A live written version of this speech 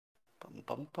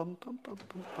Bum, bum, bum, bum,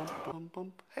 bum, bum, bum,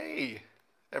 bum. Hey,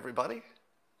 everybody,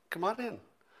 come on in.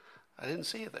 I didn't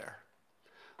see you there.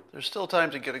 There's still time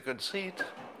to get a good seat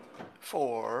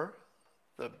for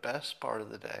the best part of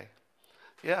the day.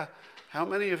 Yeah, how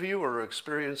many of you are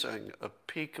experiencing a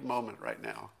peak moment right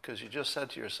now? Because you just said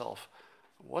to yourself,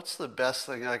 what's the best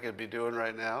thing I could be doing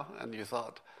right now? And you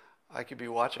thought, I could be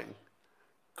watching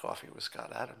Coffee with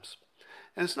Scott Adams.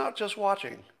 And it's not just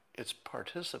watching, it's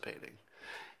participating.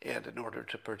 And in order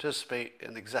to participate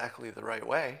in exactly the right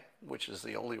way, which is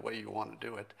the only way you want to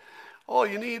do it, all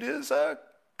you need is a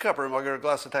cup or a mug or a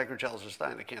glass, a tankard, chalice or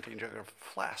stein, a canteen, jug or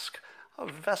flask, a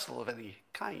vessel of any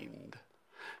kind.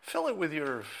 Fill it with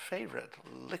your favorite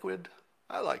liquid.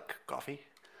 I like coffee.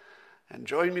 And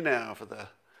join me now for the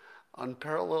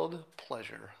unparalleled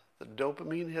pleasure, the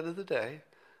dopamine hit of the day,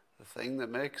 the thing that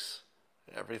makes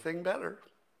everything better.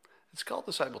 It's called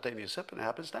the simultaneous sip, and it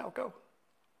happens now. Go.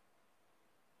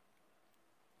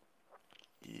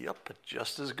 Yep,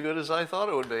 just as good as I thought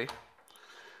it would be.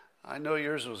 I know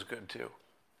yours was good too.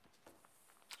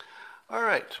 All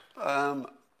right,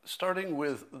 starting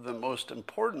with the most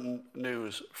important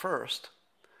news first.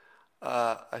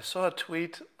 I saw a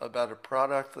tweet about a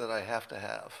product that I have to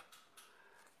have.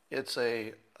 It's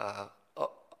a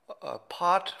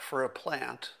pot for a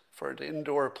plant, for an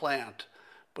indoor plant,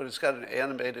 but it's got an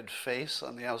animated face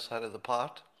on the outside of the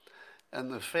pot,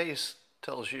 and the face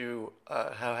tells you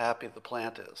how happy the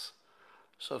plant is.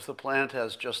 So if the plant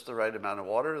has just the right amount of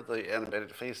water, the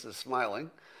animated face is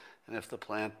smiling. And if the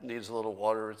plant needs a little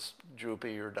water, it's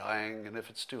droopy or dying. And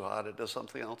if it's too hot, it does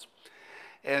something else.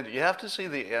 And you have to see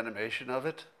the animation of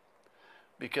it,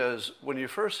 because when you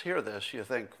first hear this, you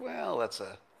think, well,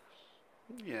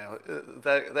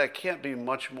 that can't be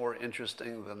much more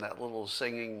interesting than that little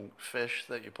singing fish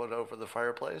that you put over the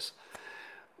fireplace.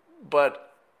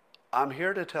 But I'm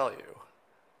here to tell you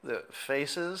that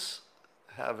faces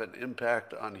have an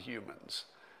impact on humans.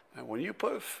 And when you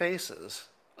put faces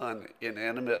on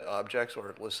inanimate objects,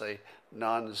 or let's say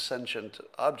non-sentient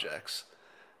objects,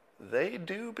 they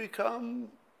do become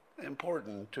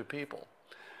important to people.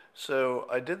 So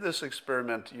I did this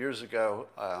experiment years ago.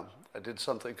 I did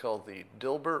something called the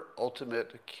Dilbert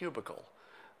Ultimate Cubicle.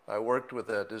 I worked with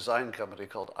a design company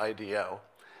called IDEO,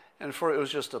 and it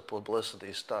was just a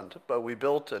publicity stunt, but we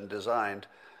built and designed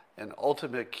an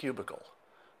ultimate cubicle.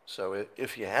 So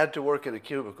if you had to work in a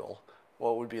cubicle,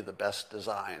 what would be the best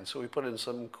design? So we put in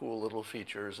some cool little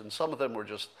features, and some of them were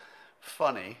just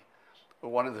funny.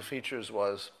 One of the features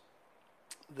was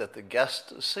that the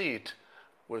guest seat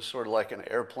was sort of like an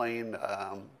airplane,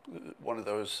 one of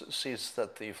those seats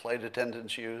that the flight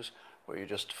attendants use, where you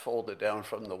just fold it down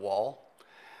from the wall.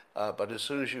 But as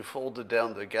soon as you folded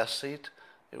down the guest seat,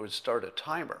 it would start a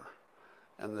timer.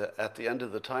 And at the end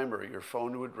of the timer, your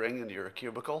phone would ring in your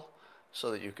cubicle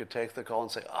so that you could take the call and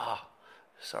say,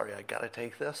 sorry, I got to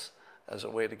take this, as a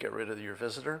way to get rid of your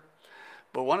visitor.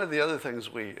 But one of the other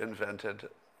things we invented,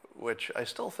 which I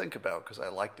still think about because I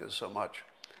liked it so much,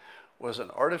 was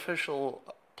an artificial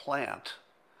plant,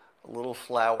 a little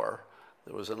flower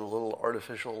that was in a little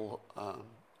artificial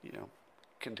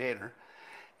container,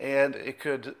 and it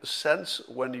could sense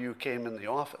when you came in the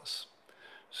office.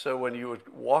 So when you would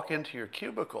walk into your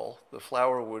cubicle, the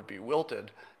flower would be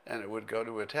wilted and it would go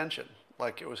to attention,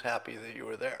 like it was happy that you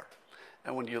were there.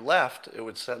 And when you left, it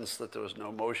would sense that there was no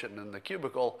motion in the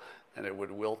cubicle and it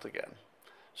would wilt again.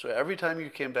 So every time you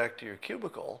came back to your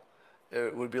cubicle,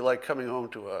 it would be like coming home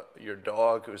to your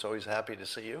dog who's always happy to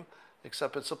see you,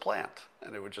 except it's a plant.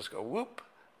 And it would just go whoop,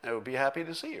 and it would be happy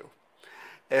to see you.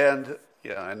 And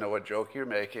I know what joke you're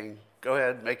making. Go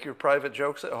ahead, make your private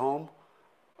jokes at home.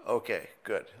 Okay,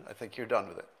 good. I think you're done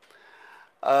with it.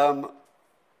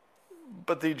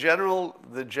 But the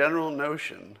general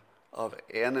notion of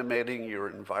animating your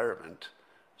environment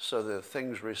so that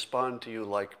things respond to you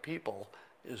like people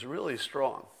is really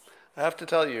strong. I have to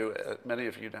tell you, many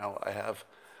of you know, I have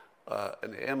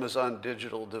an Amazon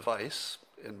digital device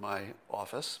in my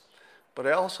office, but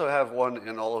I also have one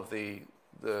in all of the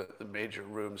major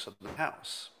rooms of the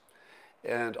house.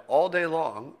 And all day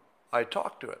long, I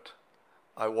talk to it.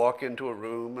 I walk into a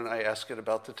room and I ask it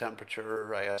about the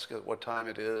temperature. I ask it what time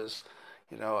it is.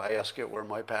 I ask it where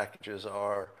my packages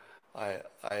are. I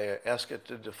ask it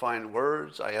to define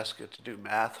words. I ask it to do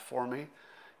math for me.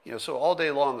 So all day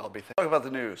long I'll be talking about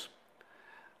the news.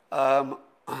 I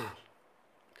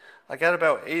got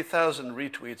about 8,000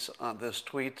 retweets on this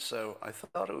tweet, so I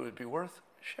thought it would be worth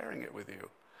sharing it with you.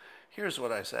 Here's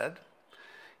what I said.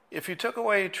 If you took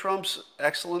away Trump's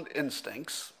excellent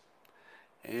instincts,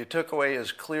 and you took away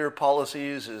his clear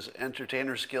policies, his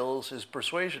entertainer skills, his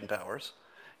persuasion powers,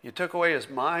 you took away his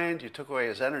mind, you took away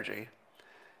his energy,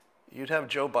 you'd have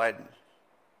Joe Biden.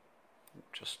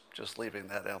 Just leaving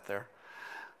that out there.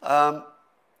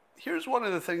 Here's one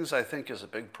of the things I think is a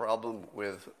big problem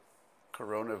with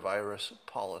coronavirus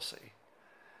policy.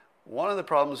 One of the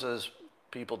problems is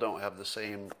people don't have the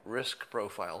same risk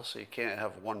profile, so you can't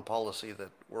have one policy that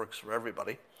works for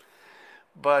everybody.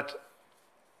 But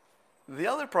the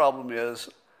other problem is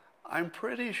I'm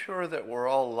pretty sure that we're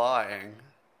all lying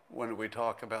when we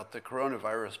talk about the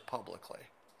coronavirus publicly.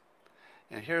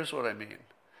 And here's what I mean.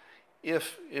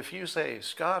 If you say,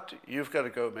 Scott, you've got to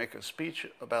go make a speech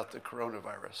about the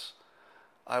coronavirus,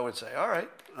 I would say, all right,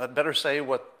 I'd better say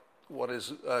what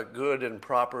is good and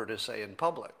proper to say in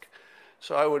public.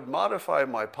 So I would modify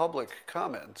my public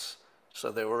comments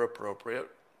so they were appropriate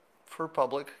for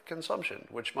public consumption,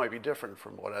 which might be different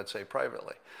from what I'd say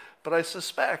privately. But I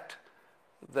suspect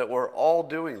that we're all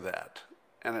doing that,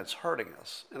 and it's hurting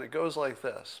us. And it goes like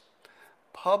this.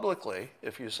 Publicly,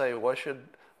 if you say, what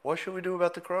should we do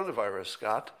about the coronavirus,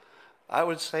 Scott? I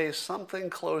would say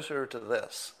something closer to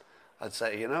this. I'd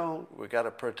say, we got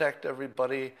to protect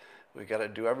everybody. We got to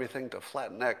do everything to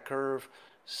flatten that curve.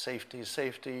 Safety,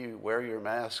 safety, wear your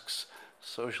masks,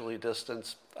 socially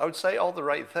distance. I would say all the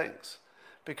right things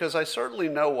because I certainly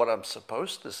know what I'm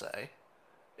supposed to say.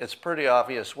 It's pretty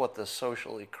obvious what the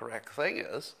socially correct thing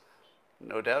is.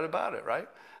 No doubt about it, right?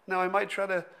 Now, I might try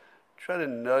to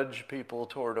nudge people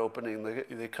toward opening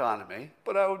the economy,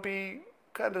 but I would be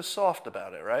kind of soft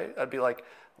about it, right? I'd be like,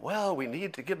 well, we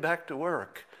need to get back to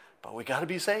work, but we got to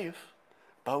be safe,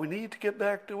 but we need to get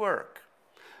back to work.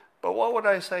 But what would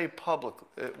I say publicly?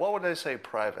 What would I say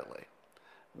privately?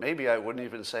 Maybe I wouldn't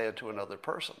even say it to another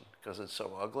person because it's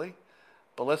so ugly.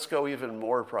 But let's go even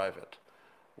more private.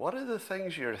 What are the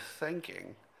things you're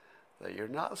thinking that you're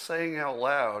not saying out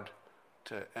loud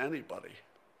to anybody?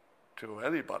 To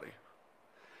anybody.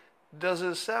 Does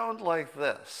it sound like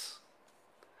this?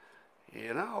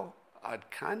 I'd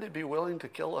kind of be willing to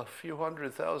kill a few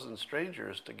 100,000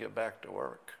 strangers to get back to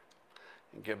work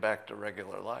and get back to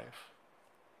regular life.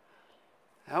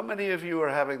 How many of you are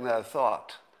having that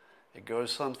thought? It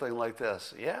goes something like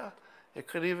this. Yeah, it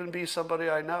could even be somebody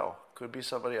I know. Could be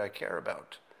somebody I care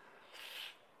about.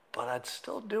 But I'd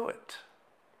still do it.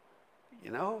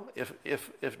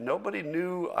 If nobody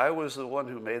knew I was the one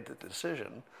who made the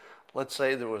decision, let's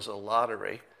say there was a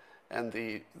lottery and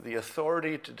the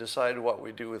authority to decide what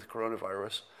we do with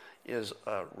coronavirus is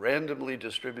randomly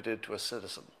distributed to a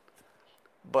citizen.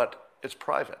 But it's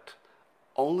private.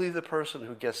 Only the person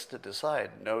who gets to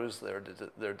decide knows their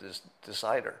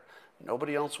decider.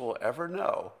 Nobody else will ever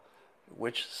know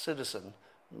which citizen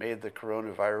made the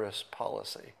coronavirus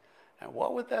policy. And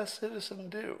what would that citizen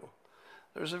do?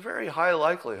 There's a very high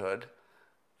likelihood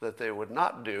that they would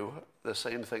not do the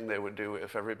same thing they would do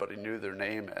if everybody knew their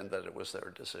name and that it was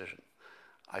their decision.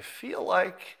 I feel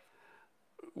like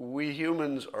we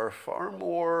humans are far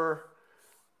more,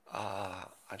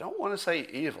 I don't want to say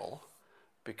evil,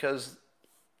 because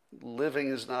living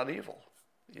is not evil.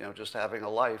 Just having a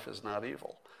life is not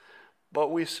evil.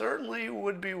 But we certainly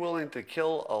would be willing to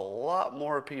kill a lot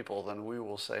more people than we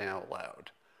will say out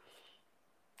loud.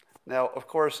 Now, of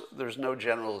course, there's no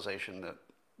generalization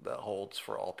that holds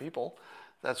for all people.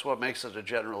 That's what makes it a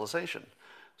generalization.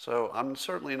 So I'm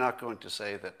certainly not going to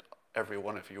say that every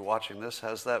one of you watching this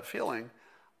has that feeling,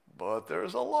 but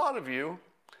there's a lot of you.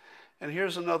 And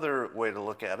here's another way to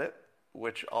look at it,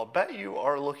 which I'll bet you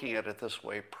are looking at it this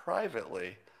way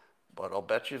privately, but I'll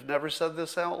bet you've never said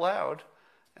this out loud,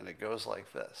 and it goes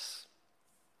like this.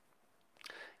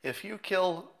 If you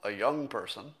kill a young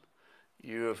person,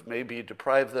 you have maybe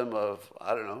deprived them of,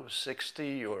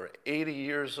 60 or 80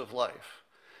 years of life.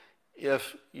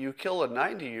 If you kill a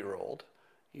 90-year-old,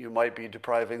 you might be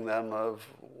depriving them of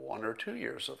 1 or 2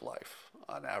 years of life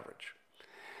on average.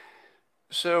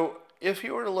 So if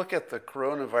you were to look at the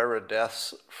coronavirus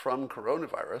deaths from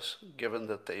coronavirus, given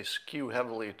that they skew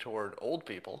heavily toward old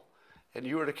people, and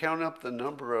you were to count up the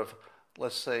number of,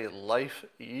 let's say, life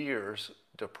years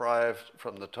deprived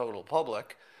from the total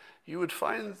public, you would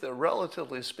find that,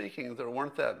 relatively speaking, there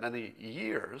weren't that many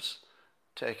years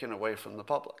taken away from the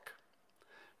public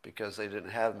because they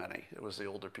didn't have many. It was the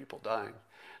older people dying.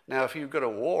 Now, if you go to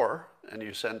war and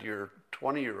you send your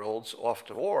 20-year-olds off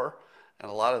to war and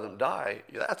a lot of them die,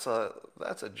 that's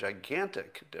a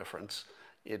gigantic difference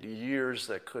in years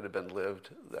that could have been lived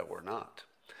that were not.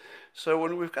 So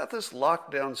when we've got this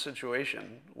lockdown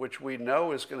situation, which we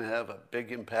know is going to have a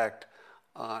big impact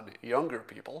on younger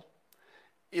people,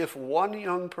 if one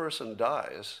young person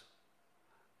dies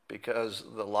because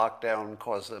the lockdown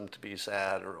caused them to be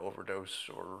sad or overdose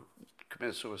or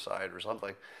commit suicide or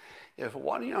something, if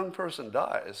one young person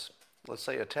dies, let's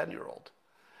say a 10-year-old,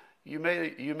 you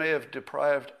may have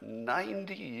deprived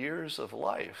 90 years of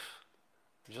life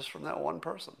just from that one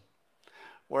person.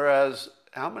 Whereas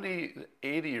how many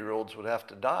 80-year-olds would have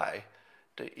to die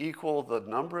to equal the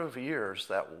number of years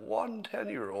that one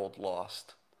 10-year-old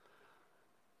lost?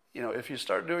 If you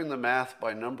start doing the math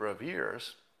by number of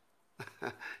years,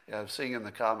 yeah, I'm seeing in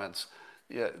the comments,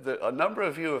 yeah, a number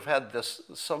of you have had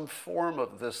some form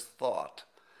of this thought,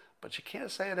 but you can't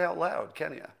say it out loud,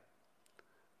 can you?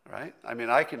 Right? I mean,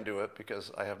 I can do it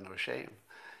because I have no shame.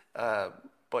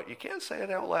 But you can't say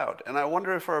it out loud. And I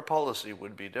wonder if our policy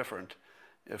would be different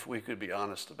if we could be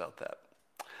honest about that.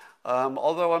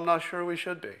 Although I'm not sure we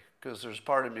should be, because there's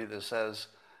part of me that says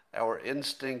our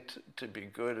instinct to be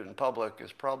good in public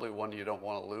is probably one you don't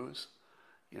want to lose.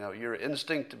 Your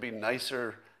instinct to be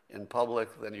nicer in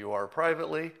public than you are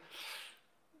privately,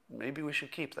 maybe we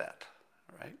should keep that,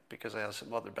 right? Because it has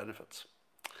some other benefits.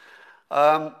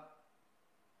 All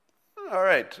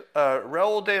right,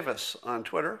 Raul Davis on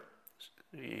Twitter.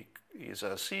 He's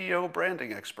a CEO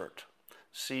branding expert,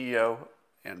 CEO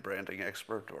and branding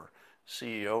expert, or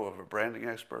CEO of a branding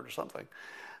expert or something.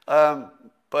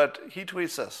 But he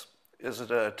tweets this: is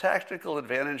it a tactical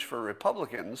advantage for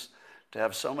Republicans to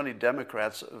have so many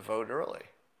Democrats vote early?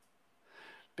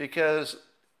 Because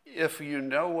if you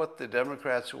know what the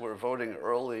Democrats who are voting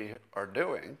early are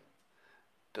doing,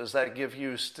 does that give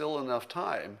you still enough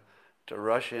time to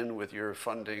rush in with your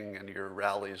funding and your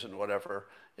rallies and whatever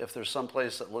if there's some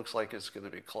place that looks like it's going to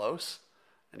be close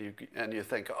and you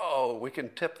think, oh, we can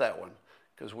tip that one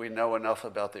because we know enough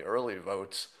about the early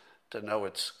votes to know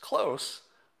it's close,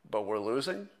 but we're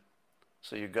losing?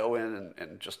 So you go in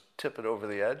and just tip it over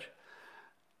the edge?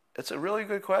 It's a really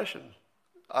good question.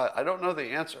 I don't know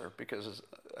the answer because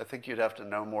I think you'd have to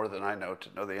know more than I know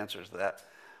to know the answers to that.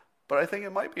 But I think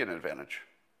it might be an advantage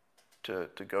to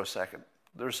go second.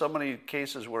 There's so many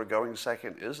cases where going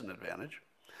second is an advantage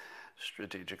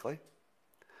strategically.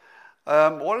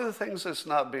 One of the things that's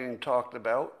not being talked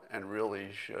about, and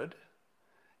really should,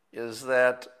 is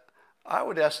that I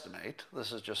would estimate,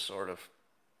 this is just sort of,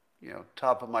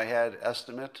 top of my head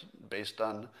estimate based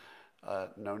on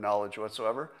no knowledge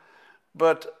whatsoever,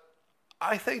 but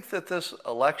I think that this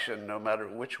election, no matter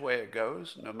which way it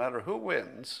goes, no matter who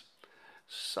wins,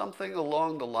 something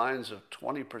along the lines of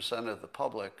 20% of the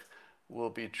public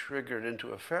will be triggered into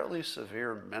a fairly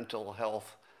severe mental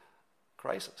health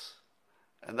crisis.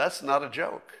 And that's not a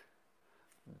joke.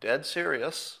 Dead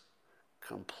serious,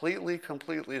 completely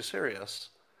serious.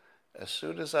 As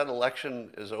soon as that election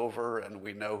is over and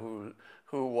we know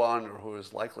who won or who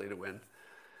is likely to win,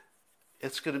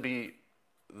 it's going to be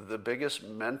the biggest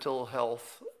mental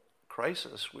health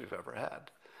crisis we've ever had.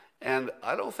 And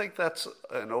I don't think that's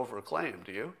an overclaim,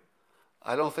 do you?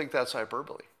 I don't think that's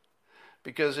hyperbole.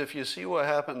 Because if you see what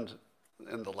happened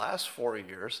in the last 4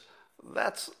 years,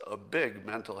 that's a big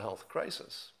mental health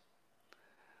crisis.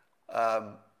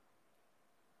 I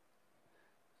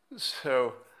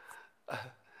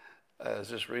was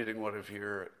just reading one of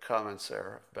your comments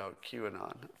there about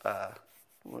QAnon.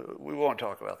 We won't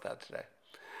talk about that today.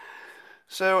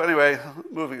 So anyway,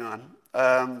 moving on.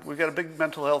 We've got a big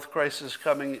mental health crisis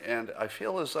coming, and I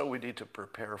feel as though we need to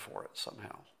prepare for it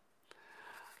somehow.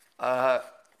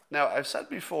 Now, I've said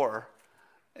before,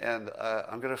 and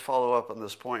I'm going to follow up on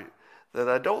this point, that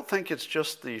I don't think it's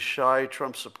just the shy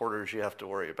Trump supporters you have to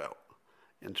worry about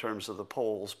in terms of the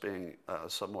polls being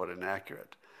somewhat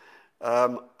inaccurate.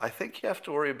 I think you have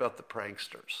to worry about the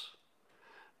pranksters,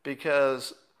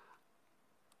 because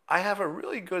I have a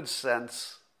really good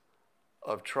sense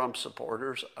of Trump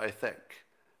supporters, I think,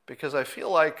 because I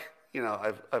feel like,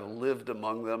 I've lived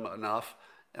among them enough,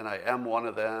 and I am one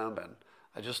of them, and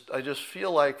I just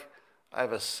feel like I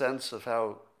have a sense of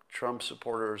how Trump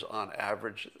supporters on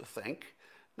average think.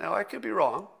 Now, I could be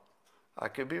wrong. I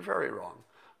could be very wrong.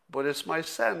 But it's my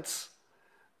sense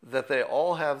that they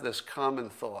all have this common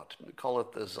thought. We call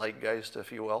it the zeitgeist,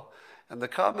 if you will. And the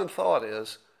common thought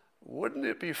is, wouldn't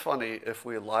it be funny if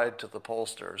we lied to the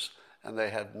pollsters and they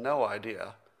had no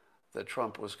idea that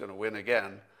Trump was going to win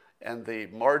again, and the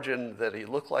margin that he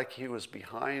looked like he was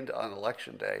behind on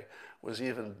election day was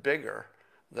even bigger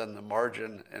than the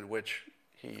margin in which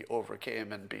he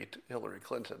overcame and beat Hillary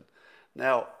Clinton?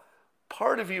 Now,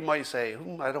 part of you might say,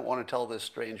 I don't want to tell this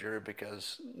stranger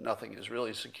because nothing is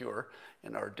really secure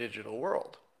in our digital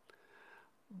world.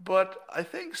 But I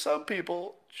think some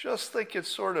people just think it's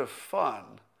sort of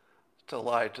fun to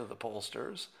lie to the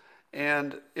pollsters.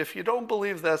 And if you don't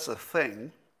believe that's a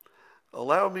thing,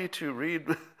 allow me to read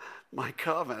my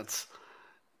comments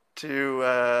to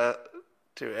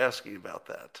asking about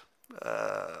that.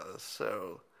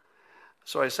 So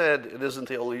So I said it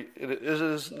isn't only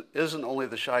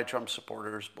the shy Trump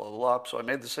supporters, blah, blah, blah. So I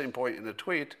made the same point in a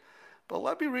tweet, but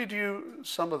let me read you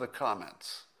some of the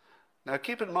comments. Now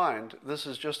keep in mind, this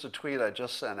is just a tweet I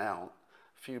just sent out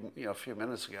a few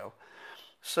minutes ago.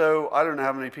 So I don't know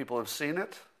how many people have seen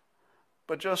it,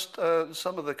 but just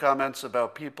some of the comments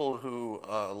about people who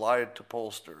lied to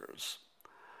pollsters.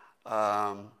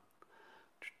 Um,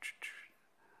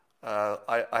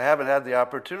 I haven't had the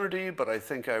opportunity, but I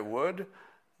think I would.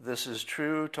 This is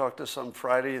true. Talked to some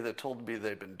Friday that told me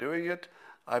they've been doing it.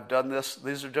 I've done this.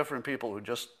 These are different people who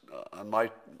just on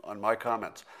my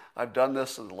comments. I've done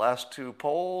this in the last two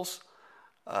polls.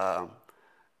 Let's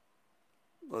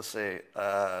see.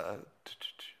 I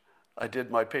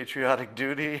did my patriotic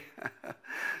duty.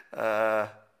 A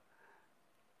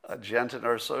gent in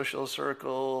our social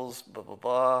circles. Blah blah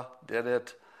blah. Did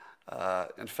it.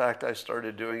 In fact, I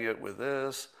started doing it with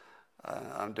this.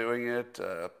 I'm doing it.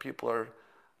 People are.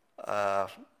 I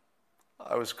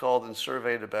was called and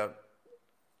surveyed about.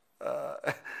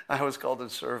 I was called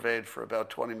and surveyed for about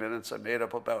 20 minutes. I made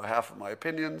up about half of my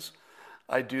opinions.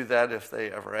 I do that if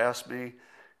they ever ask me.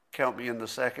 Count me in the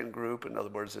second group. In other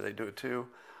words, they do it too.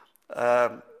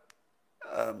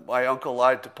 My uncle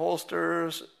lied to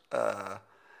pollsters.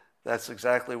 That's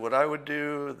exactly what I would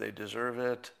do. They deserve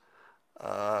it.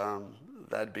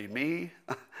 That'd be me.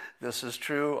 This is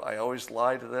true. I always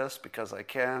lie to this because I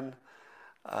can.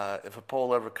 If a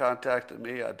poll ever contacted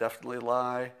me, I definitely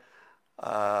lie.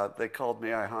 They called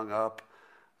me, I hung up.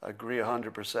 Agree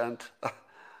 100%.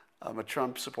 I'm a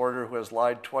Trump supporter who has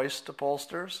lied twice to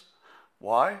pollsters.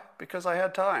 Why? Because I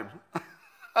had time.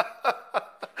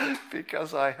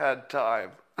 Because I had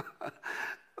time.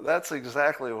 That's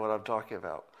exactly what I'm talking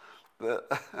about.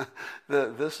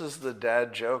 This is the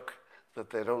dad joke that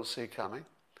they don't see coming.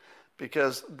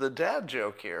 Because the dad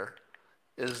joke here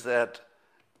is that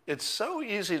it's so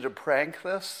easy to prank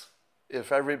this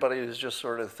if everybody is just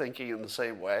sort of thinking in the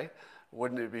same way.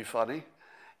 Wouldn't it be funny?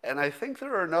 And I think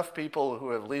there are enough people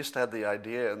who have at least had the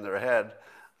idea in their head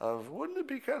of, wouldn't it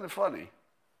be kind of funny?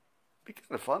 It'd be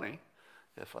kind of funny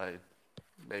if I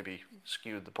maybe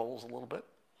skewed the polls a little bit.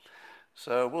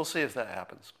 So we'll see if that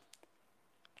happens.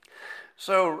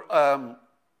 So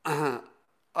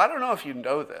I don't know if you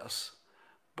know this,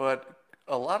 but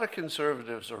a lot of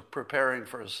conservatives are preparing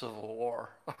for a civil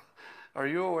war. Are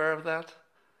you aware of that?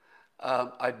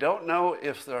 I don't know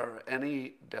if there are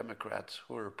any Democrats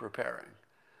who are preparing,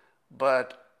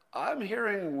 but I'm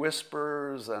hearing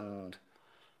whispers and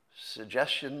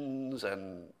suggestions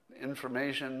and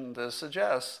information that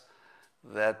suggests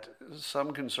that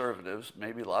some conservatives,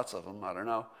 maybe lots of them, I don't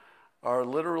know, are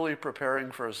literally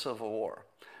preparing for a civil war.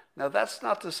 Now, that's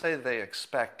not to say they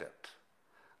expect it.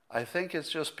 I think it's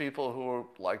just people who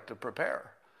like to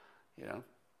prepare. You know,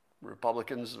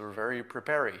 Republicans are very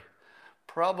preparing.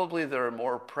 Probably there are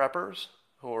more preppers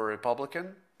who are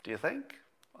Republican, do you think?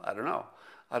 I don't know.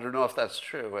 I don't know if that's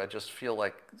true. I just feel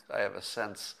like I have a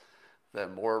sense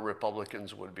that more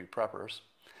Republicans would be preppers.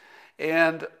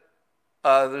 And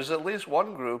there's at least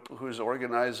one group who's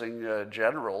organizing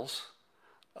generals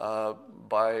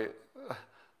by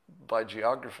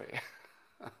geography.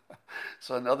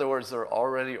 So in other words, they're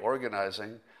already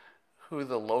organizing who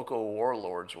the local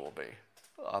warlords will be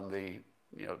on the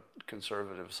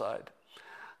conservative side.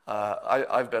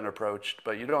 I've been approached,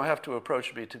 but you don't have to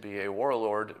approach me to be a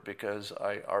warlord because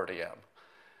I already am.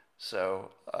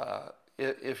 So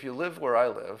if you live where I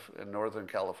live in Northern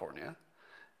California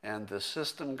and the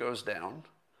system goes down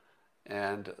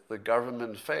and the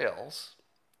government fails,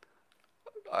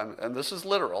 and this is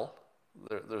literal,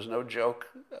 there's no joke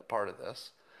part of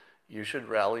this, you should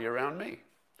rally around me.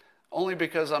 Only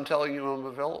because I'm telling you I'm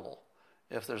available.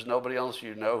 If there's nobody else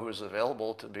you know who's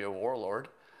available to be a warlord,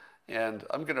 and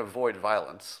I'm going to avoid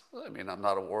violence. I mean, I'm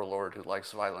not a warlord who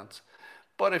likes violence.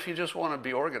 But if you just want to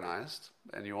be organized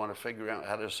and you want to figure out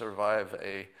how to survive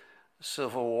a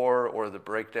civil war or the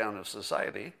breakdown of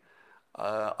society,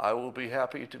 I will be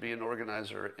happy to be an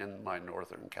organizer in my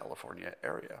Northern California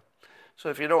area. So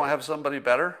if you don't have somebody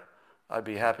better, I'd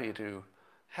be happy to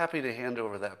hand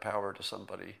over that power to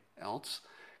somebody else,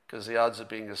 because the odds of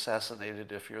being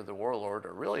assassinated if you're the warlord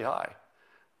are really high,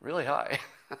 really high.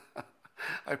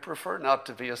 I prefer not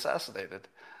to be assassinated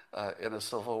in a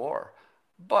civil war.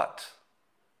 But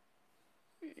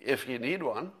if you need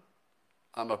one,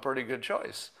 I'm a pretty good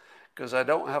choice, because I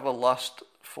don't have a lust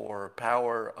for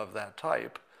power of that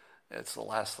type. It's the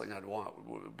last thing I'd want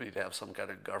would be to have some kind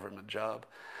of government job.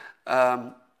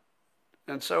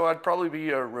 And so I'd probably be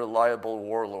a reliable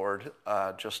warlord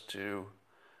just to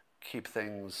keep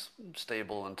things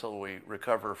stable until we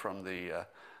recover from the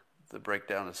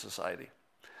breakdown of society.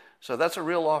 So that's a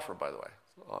real offer, by the way,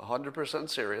 100%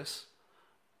 serious.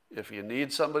 If you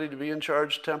need somebody to be in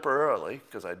charge temporarily,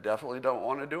 because I definitely don't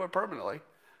want to do it permanently,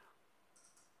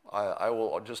 I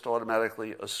will just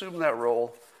automatically assume that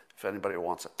role if anybody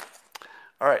wants it.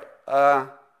 All right.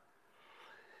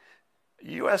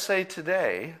 USA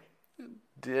Today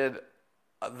did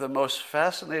the most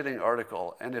fascinating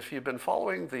article, and if you've been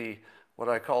following what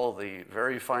I call the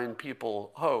Very Fine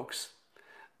People hoax,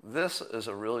 this is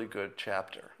a really good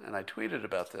chapter, and I tweeted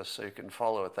about this so you can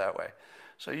follow it that way.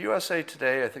 So USA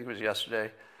Today, I think it was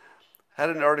yesterday, had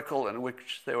an article in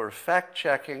which they were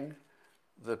fact-checking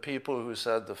the people who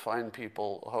said the Fine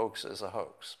People hoax is a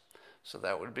hoax. So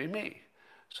that would be me.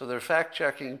 So they're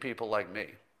fact-checking people like me.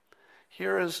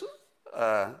 Here is,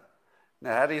 now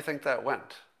how do you think that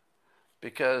went?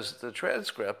 Because the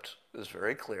transcript is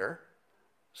very clear.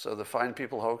 So the Fine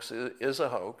People hoax is a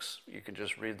hoax. You can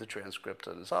just read the transcript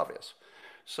and it's obvious.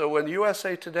 So when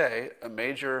USA Today, a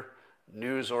major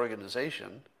news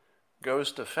organization,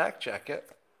 goes to fact check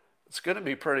it, it's going to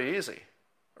be pretty easy,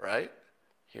 right?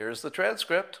 Here's the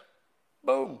transcript.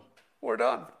 Boom, we're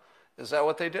done. Is that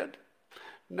what they did?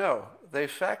 No, they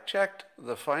fact checked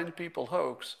the Fine People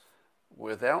hoax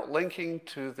without linking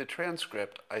to the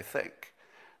transcript, I think.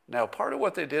 Now, part of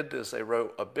what they did is they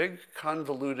wrote a big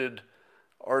convoluted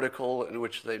article in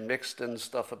which they mixed in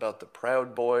stuff about the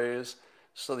Proud Boys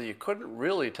so that you couldn't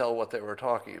really tell what they were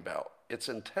talking about. It's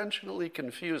intentionally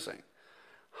confusing.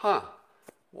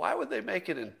 Why would they make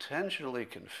it intentionally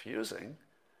confusing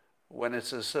when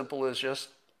it's as simple as just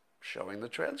showing the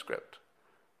transcript?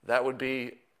 That would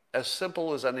be as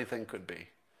simple as anything could be.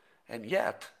 And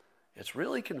yet, it's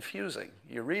really confusing.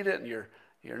 You read it and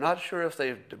you're not sure if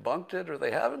they've debunked it or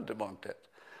they haven't debunked it.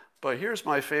 But here's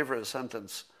my favorite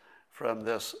sentence from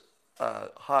this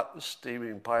hot,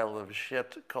 steaming pile of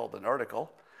shit called an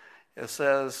article. It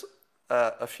says,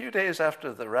 a few days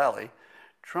after the rally,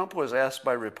 Trump was asked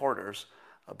by reporters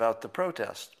about the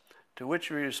protest, to which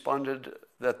he responded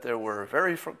that there were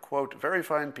quote, very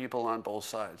fine people on both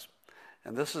sides.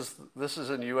 And this is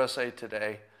in USA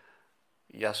Today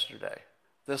yesterday.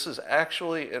 This is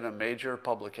actually in a major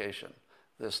publication,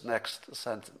 this next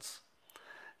sentence.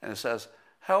 And it says,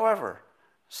 however,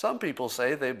 some people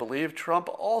say they believe Trump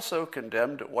also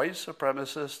condemned white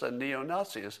supremacists and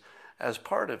neo-Nazis as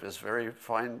part of his very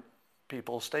fine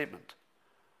people statement.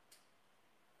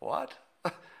 What?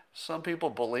 Some people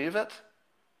believe it?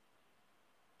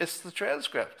 It's the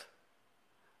transcript.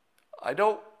 I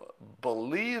don't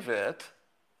believe it.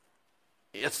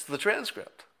 It's the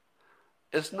transcript.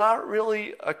 It's not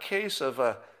really a case of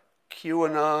a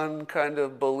QAnon kind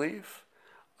of belief.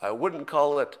 I wouldn't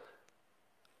call it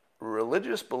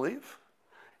religious belief.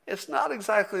 It's not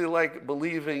exactly like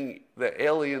believing that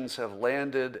aliens have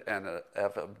landed and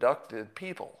have abducted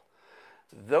people.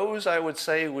 Those, I would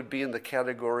say, would be in the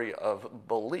category of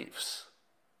beliefs.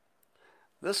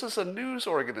 This is a news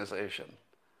organization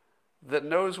that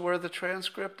knows where the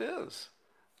transcript is.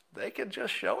 They can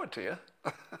just show it to you.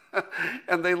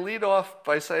 And they lead off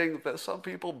by saying that some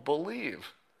people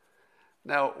believe.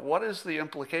 Now, what is the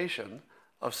implication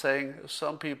of saying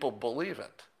some people believe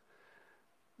it?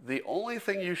 The only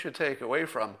thing you should take away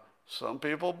from some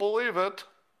people believe it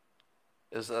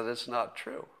is that it's not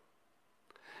true.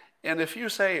 And if you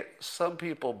say some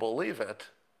people believe it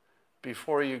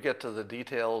before you get to the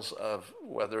details of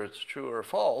whether it's true or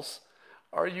false,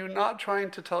 are you not trying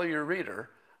to tell your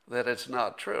reader that it's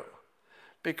not true?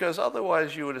 Because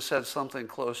otherwise you would have said something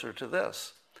closer to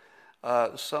this.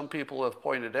 Some people have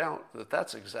pointed out that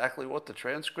that's exactly what the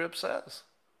transcript says.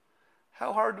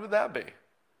 How hard would that be?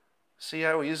 See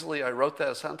how easily I wrote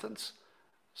that sentence?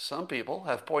 Some people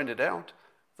have pointed out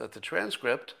that the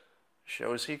transcript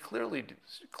shows he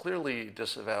clearly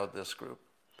disavowed this group.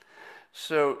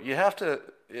 So you have to,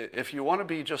 if you want to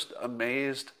be just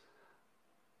amazed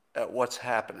at what's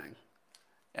happening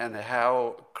and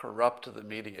how corrupt the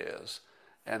media is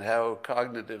and how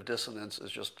cognitive dissonance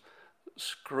is just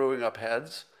screwing up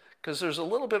heads, because there's a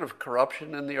little bit of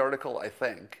corruption in the article, I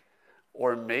think,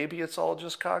 or maybe it's all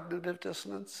just cognitive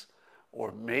dissonance,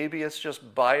 or maybe it's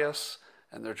just bias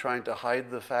and they're trying to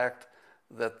hide the fact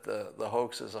that the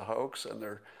hoax is a hoax, and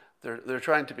they're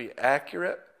trying to be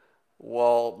accurate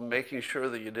while making sure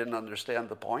that you didn't understand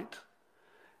the point.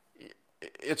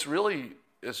 It's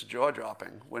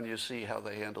jaw-dropping when you see how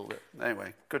they handled it.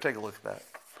 Anyway, go take a look at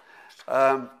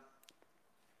that.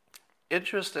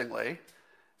 Interestingly,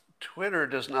 Twitter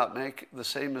does not make the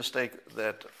same mistake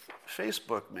that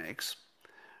Facebook makes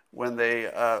when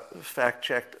they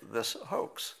fact-checked this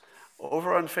hoax.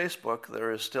 Over on Facebook,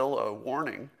 there is still a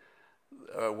warning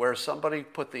where somebody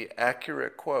put the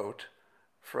accurate quote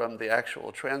from the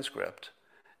actual transcript,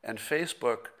 and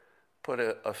Facebook put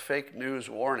a fake news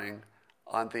warning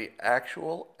on the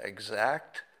actual,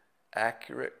 exact,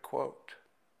 accurate quote.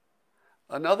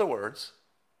 In other words,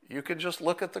 you can just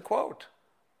look at the quote.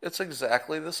 It's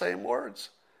exactly the same words,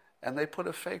 and they put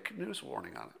a fake news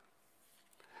warning on it.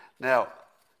 Now,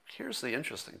 here's the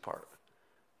interesting part.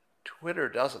 Twitter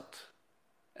doesn't.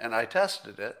 And I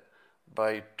tested it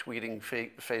by tweeting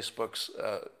Facebook's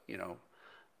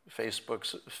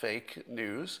fake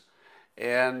news,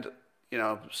 and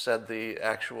said the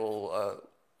actual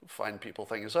fine people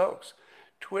thing is hoax.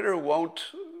 Twitter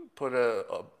won't put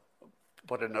a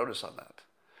notice on that.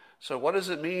 So what does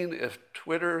it mean if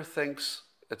Twitter thinks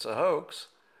it's a hoax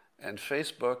and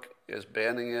Facebook is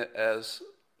banning it as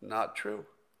not true?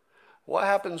 What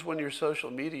happens when your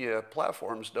social media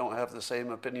platforms don't have the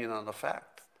same opinion on the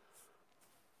fact?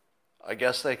 I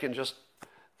guess they can just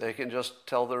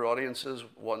tell their audiences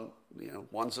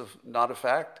one's not a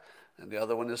fact and the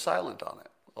other one is silent on it,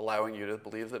 allowing you to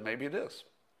believe that maybe it is.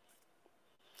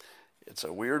 It's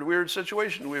a weird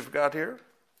situation we've got here.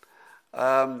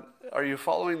 Are you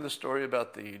following the story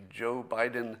about the Joe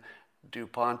Biden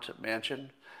DuPont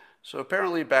mansion? So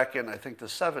apparently back in, I think, the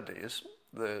 70s,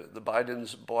 the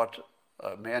Bidens bought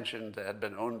a mansion that had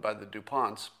been owned by the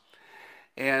DuPonts,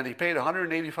 and he paid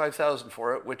 $185,000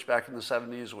 for it, which back in the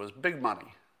 70s was big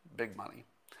money.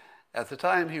 At the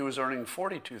time, he was earning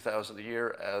 $42,000 a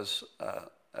year as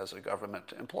a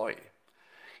government employee.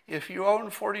 If you're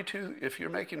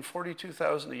making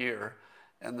 $42,000 a year,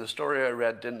 and the story I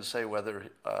read didn't say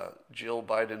whether Jill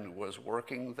Biden was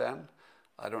working then.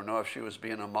 I don't know if she was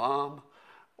being a mom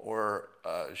or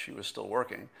she was still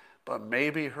working, but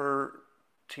maybe her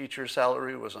teacher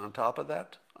salary was on top of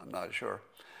that. I'm not sure.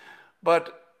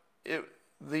 But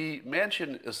the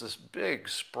mansion is this big,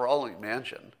 sprawling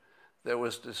mansion that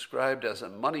was described as a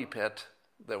money pit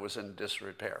that was in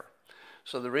disrepair.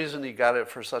 So the reason he got it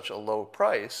for such a low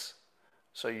price,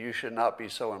 so you should not be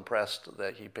so impressed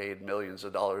that he paid millions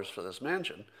of dollars for this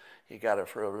mansion. He got it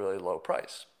for a really low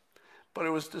price. But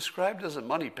it was described as a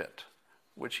money pit,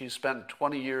 which he spent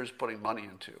 20 years putting money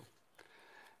into.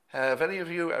 Have any of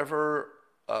you ever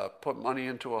put money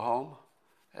into a home?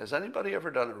 Has anybody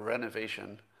ever done a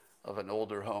renovation of an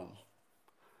older home?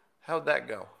 How'd that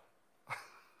go?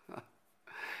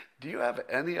 Do you have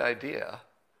any idea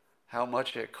how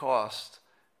much it costs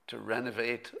to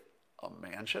renovate a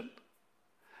mansion?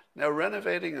 Now,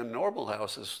 renovating a normal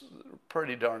house is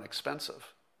pretty darn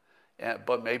expensive,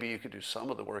 but maybe you could do some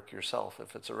of the work yourself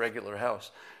if it's a regular house.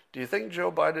 Do you think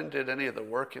Joe Biden did any of the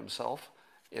work himself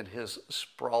in his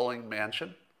sprawling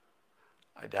mansion?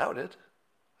 I doubt it.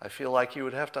 I feel like he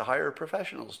would have to hire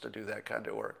professionals to do that kind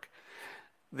of work.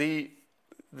 The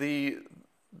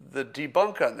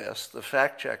debunk on this, the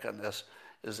fact check on this,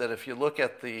 is that if you look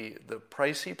at the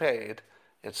price he paid,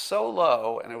 it's so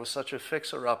low and it was such a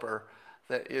fixer-upper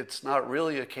that it's not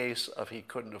really a case of he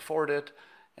couldn't afford it,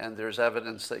 and there's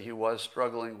evidence that he was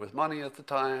struggling with money at the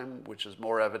time, which is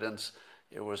more evidence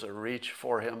it was a reach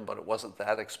for him, but it wasn't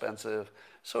that expensive.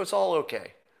 So it's all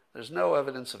okay. There's no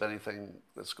evidence of anything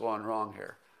that's going wrong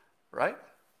here, right?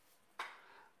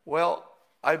 Well,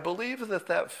 I believe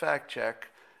that fact check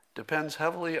depends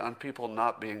heavily on people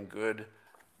not being good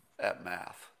at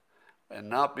math and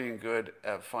not being good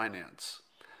at finance.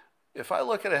 If I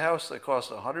look at a house that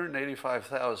cost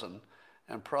 $185,000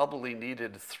 and probably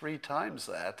needed 3 times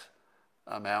that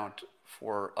amount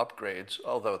for upgrades,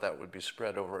 although that would be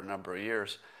spread over a number of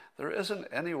years, there isn't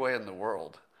any way in the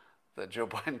world that Joe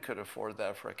Biden could afford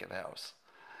that frickin' house,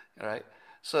 right?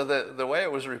 So the way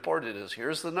it was reported is,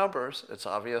 here's the numbers. It's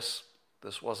obvious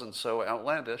this wasn't so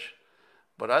outlandish,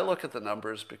 but I look at the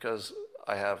numbers because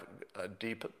I have a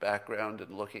deep background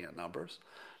in looking at numbers.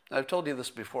 I've told you this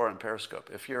before on Periscope.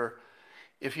 If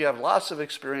you have lots of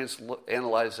experience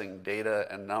analyzing data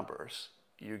and numbers,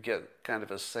 you get kind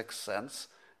of a sixth sense,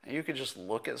 and you can just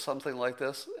look at something like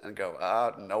this and go,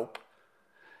 nope.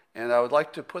 And I would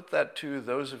like to put that to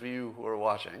those of you who are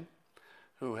watching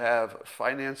who have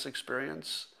finance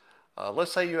experience.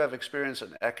 Let's say you have experience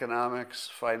in economics,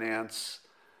 finance,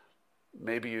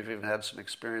 maybe you've even had some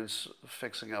experience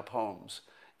fixing up homes.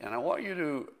 And I want you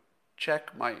to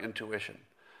check my intuition.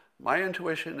 My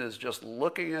intuition is just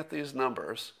looking at these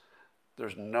numbers,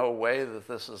 there's no way that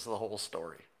this is the whole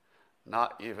story.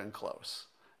 Not even close.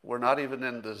 We're not even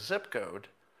in the zip code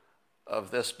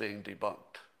of this being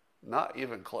debunked. Not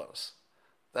even close.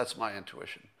 That's my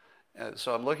intuition. And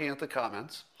so I'm looking at the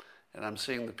comments, and I'm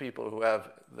seeing the people who have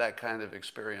that kind of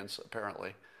experience,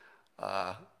 apparently.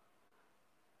 Yeah,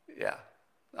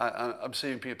 I'm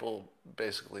seeing people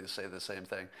basically say the same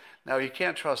thing. Now, you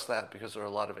can't trust that because there are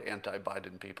a lot of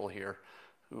anti-Biden people here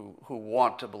who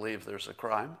want to believe there's a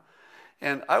crime.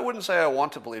 And I wouldn't say I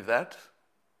want to believe that.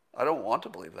 I don't want to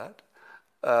believe that.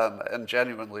 And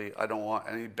genuinely, I don't want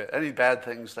any bad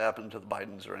things to happen to the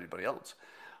Bidens or anybody else.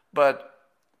 But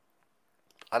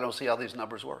I don't see how these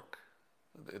numbers work.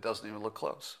 It doesn't even look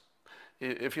close.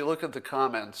 If you look at the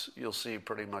comments, you'll see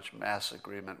pretty much mass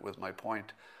agreement with my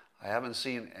point. I haven't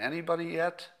seen anybody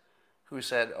yet who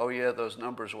said, oh yeah, those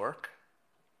numbers work.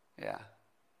 Yeah.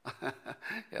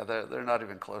 Yeah, they're not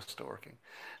even close to working.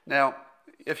 Now,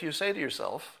 if you say to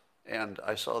yourself, and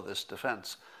I saw this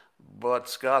defense, but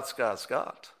Scott,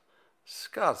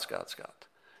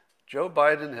 Joe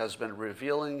Biden has been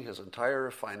revealing his entire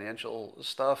financial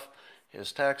stuff,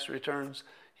 his tax returns.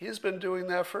 He's been doing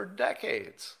that for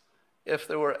decades. If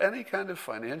there were any kind of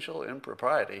financial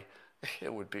impropriety,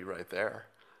 it would be right there.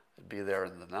 It'd be there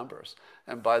in the numbers.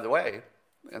 And by the way,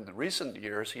 in the recent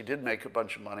years, he did make a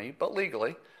bunch of money, but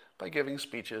legally, by giving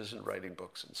speeches and writing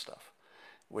books and stuff,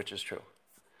 which is true.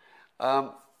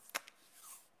 Well,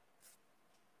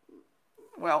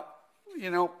 you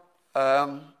know,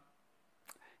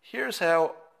 here's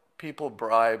how people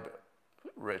bribe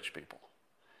rich people.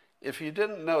 If you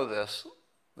didn't know this,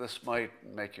 this might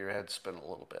make your head spin a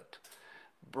little bit.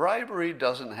 Bribery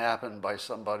doesn't happen by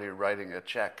somebody writing a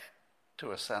check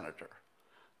to a senator.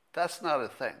 That's not a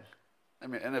thing. I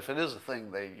mean, and if it is a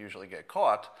thing, they usually get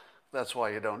caught. That's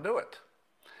why you don't do it.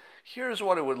 Here's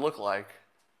what it would look like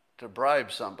to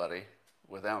bribe somebody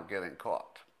without getting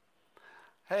caught.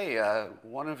 Hey,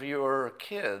 one of your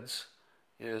kids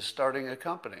is starting a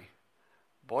company.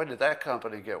 Boy, did that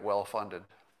company get well funded.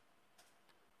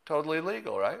 Totally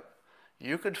legal, right?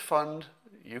 You could fund,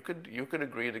 you could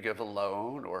agree to give a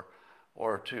loan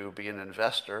or to be an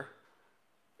investor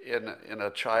in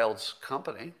a child's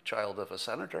company, child of a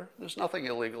senator. There's nothing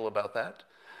illegal about that.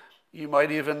 You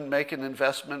might even make an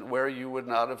investment where you would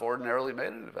not have ordinarily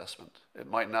made an investment. It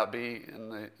might not be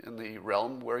in the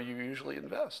realm where you usually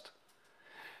invest.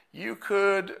 You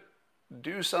could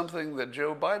do something that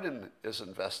Joe Biden is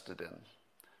invested in.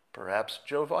 Perhaps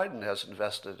Joe Biden has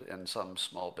invested in some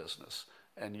small business,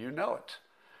 and you know it.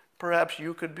 Perhaps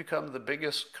you could become the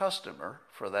biggest customer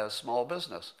for that small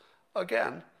business.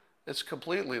 Again, it's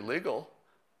completely legal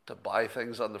to buy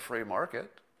things on the free market.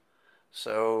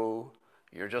 So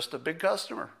you're just a big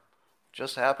customer.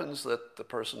 Just happens that the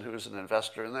person who's an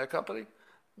investor in that company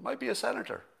might be a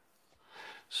senator.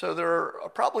 So there are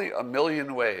probably a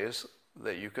million ways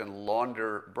that you can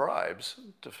launder bribes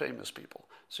to famous people.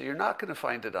 So you're not going to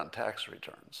find it on tax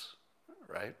returns,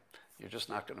 right? You're just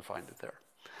not going to find it there.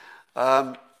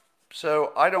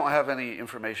 So I don't have any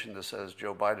information that says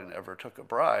Joe Biden ever took a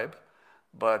bribe,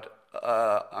 but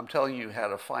I'm telling you how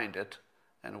to find it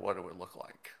and what it would look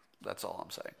like. That's all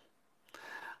I'm saying.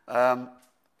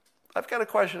 I've got a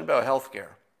question about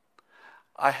healthcare.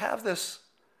 I have this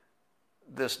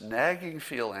nagging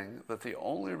feeling that the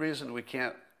only reason we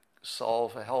can't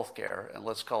solve healthcare, and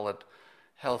let's call it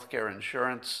healthcare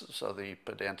insurance so the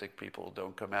pedantic people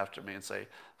don't come after me and say,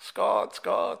 Scott,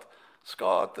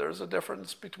 there's a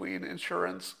difference between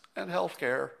insurance and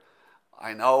healthcare.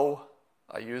 I know,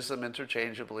 I use them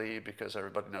interchangeably because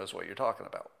everybody knows what you're talking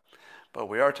about. But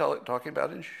we are talking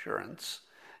about insurance,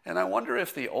 and I wonder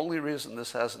if the only reason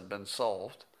this hasn't been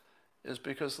solved is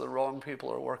because the wrong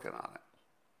people are working on it.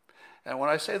 And when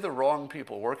I say the wrong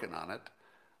people working on it,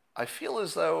 I feel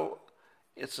as though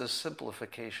it's a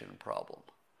simplification problem,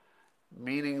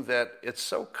 meaning that it's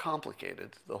so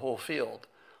complicated, the whole field,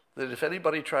 that if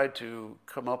anybody tried to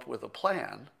come up with a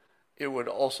plan, it would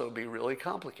also be really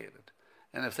complicated.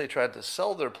 And if they tried to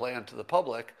sell their plan to the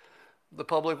public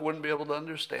wouldn't be able to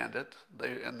understand it,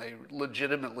 and they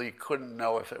legitimately couldn't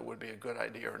know if it would be a good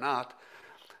idea or not.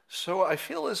 So I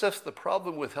feel as if the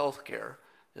problem with healthcare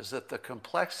is that the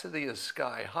complexity is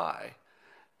sky high,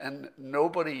 and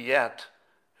nobody yet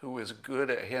who is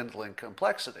good at handling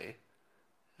complexity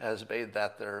has made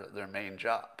that their main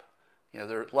job. You know,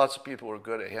 there are lots of people who are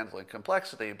good at handling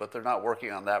complexity, but they're not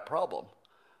working on that problem.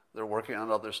 They're working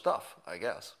on other stuff, I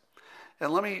guess.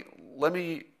 And let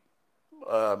me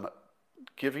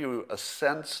give you a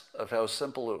sense of how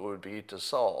simple it would be to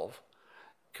solve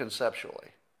conceptually.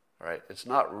 Right? It's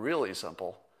not really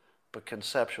simple, but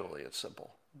conceptually it's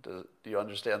simple. Do you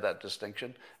understand that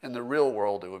distinction? In the real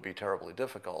world, it would be terribly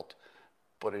difficult,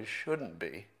 but it shouldn't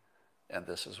be, and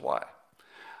this is why.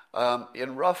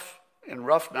 In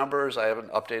rough numbers, I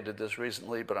haven't updated this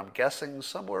recently, but I'm guessing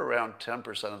somewhere around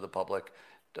 10% of the public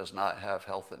does not have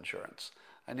health insurance.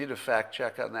 I need a fact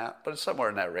check on that, but it's somewhere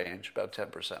in that range, about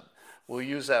 10%. We'll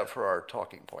use that for our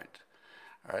talking point.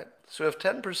 All right. So if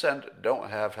 10% don't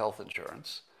have health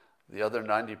insurance, the other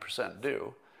 90%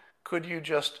 do, could you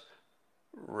just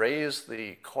raise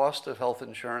the cost of health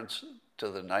insurance to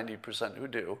the 90% who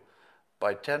do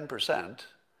by 10%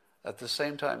 at the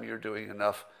same time you're doing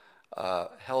enough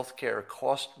healthcare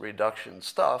cost reduction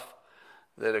stuff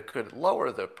that it could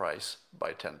lower the price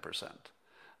by 10%.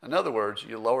 In other words,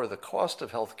 you lower the cost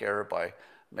of healthcare by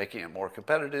making it more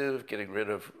competitive, getting rid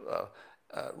of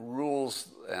rules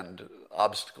and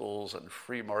obstacles and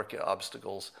free market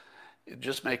obstacles. You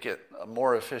just make it a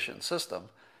more efficient system.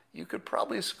 You could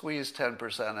probably squeeze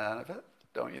 10% out of it,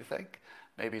 don't you think?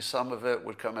 Maybe some of it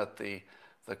would come at the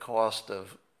cost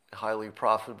of highly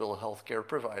profitable healthcare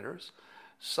providers.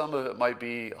 Some of it might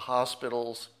be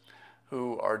hospitals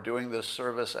who are doing this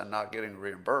service and not getting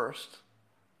reimbursed.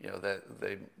 You know,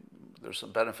 there's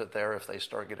some benefit there if they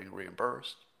start getting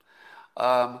reimbursed.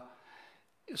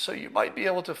 So you might be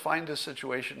able to find a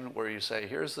situation where you say,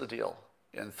 here's the deal.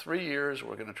 In 3 years,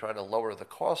 we're going to try to lower the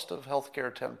cost of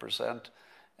healthcare 10%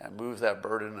 and move that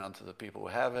burden onto the people who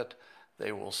have it.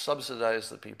 They will subsidize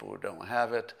the people who don't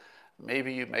have it.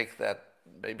 Maybe you make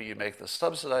the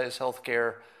subsidized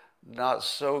healthcare not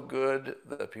so good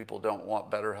that people don't want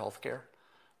better healthcare.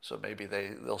 So maybe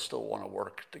they'll still want to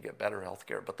work to get better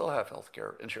healthcare, but they'll have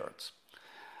healthcare insurance.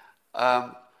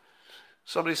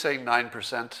 Somebody's saying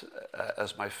 9%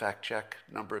 as my fact check,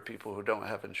 number of people who don't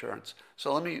have insurance.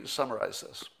 So let me summarize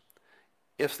this.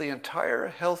 If the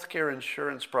entire healthcare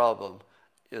insurance problem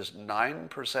is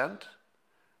 9%,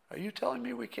 are you telling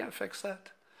me we can't fix that?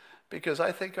 Because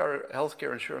I think our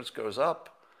healthcare insurance goes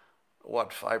up,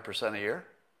 5% a year?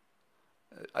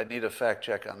 I need a fact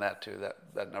check on that too.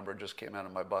 That number just came out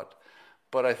of my butt.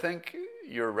 But I think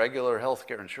your regular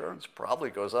healthcare insurance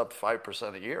probably goes up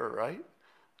 5% a year, right?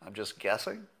 I'm just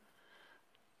guessing.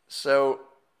 So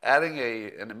adding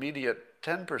an immediate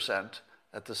 10%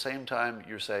 at the same time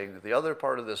you're saying the other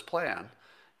part of this plan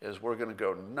is we're going to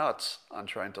go nuts on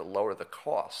trying to lower the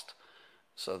cost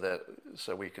so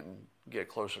we can get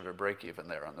closer to break even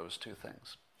there on those two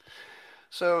things.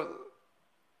 So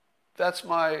that's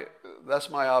my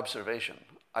observation.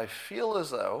 I feel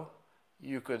as though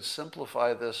you could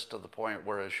simplify this to the point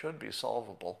where it should be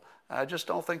solvable. I just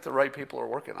don't think the right people are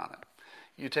working on it.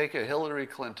 You take a Hillary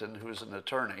Clinton who's an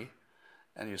attorney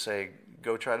and you say,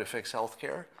 go try to fix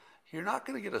healthcare. You're not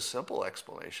going to get a simple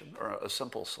explanation or a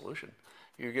simple solution.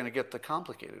 You're going to get the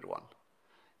complicated one.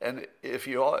 And if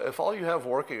all you have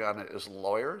working on it is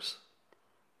lawyers,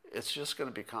 it's just going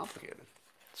to be complicated.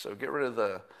 So get rid of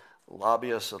the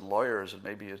lobbyists and lawyers and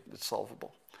maybe it's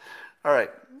solvable. All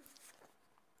right.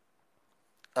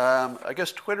 I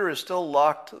guess Twitter is still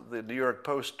locked, the New York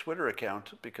Post Twitter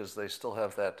account, because they still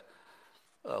have that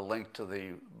link to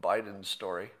the Biden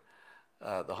story,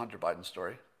 the Hunter Biden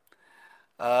story.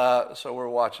 So we're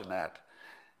watching that.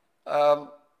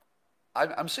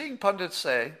 I'm seeing pundits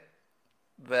say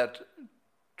that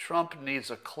Trump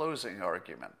needs a closing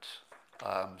argument,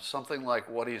 something like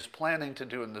what he's planning to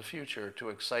do in the future to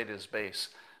excite his base.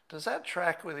 Does that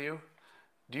track with you?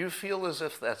 Do you feel as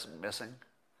if that's missing?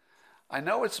 I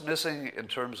know it's missing in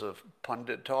terms of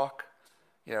pundit talk.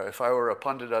 You know, if I were a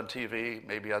pundit on TV,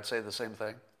 maybe I'd say the same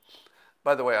thing.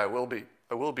 By the way, I will be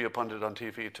a pundit on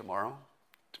TV tomorrow,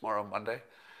 Monday.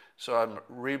 So I'm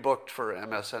rebooked for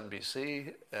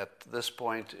MSNBC. At this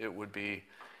point, it would be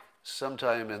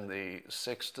sometime in the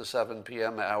 6 to 7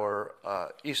 p.m. hour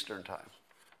Eastern time.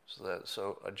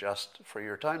 So adjust for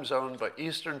your time zone, but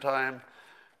Eastern time,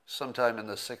 sometime in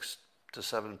the 6 to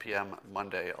 7 p.m.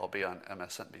 Monday, I'll be on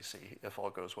MSNBC if all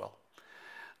goes well.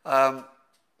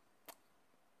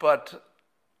 But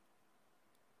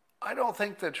I don't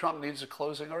think that Trump needs a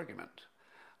closing argument.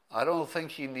 I don't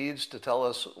think he needs to tell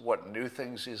us what new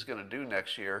things he's going to do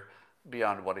next year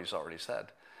beyond what he's already said.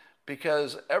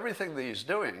 Because everything that he's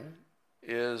doing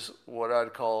is what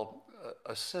I'd call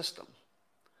a system.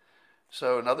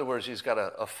 So in other words, he's got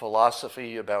a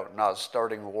philosophy about not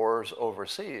starting wars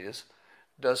overseas.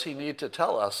 Does he need to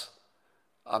tell us,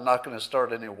 I'm not going to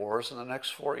start any wars in the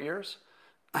next 4 years?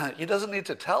 He doesn't need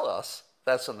to tell us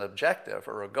that's an objective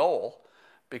or a goal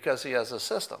because he has a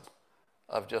system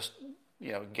of just,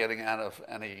 getting out of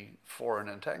any foreign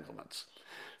entanglements.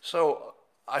 So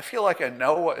I feel like I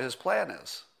know what his plan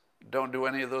is. Don't do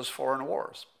any of those foreign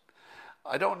wars.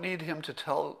 I don't need him to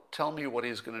tell me what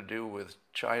he's going to do with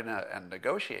China and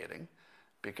negotiating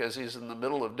because he's in the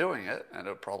middle of doing it and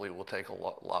it probably will take a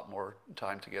lot more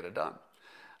time to get it done.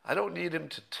 I don't need him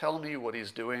to tell me what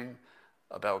he's doing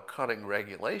about cutting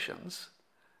regulations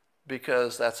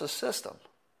because that's a system.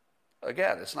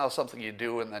 Again, it's not something you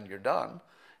do and then you're done.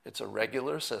 It's a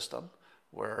regular system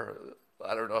where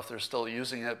I don't know if they're still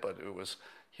using it, but it was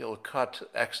he'll cut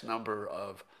X number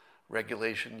of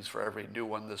regulations for every new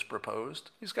one that's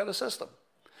proposed. He's got a system.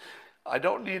 I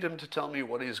don't need him to tell me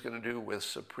what he's going to do with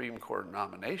Supreme Court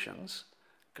nominations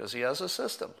because he has a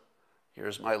system.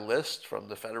 Here's my list from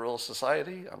the Federalist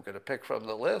Society. I'm going to pick from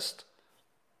the list.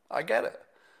 I get it.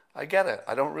 I get it.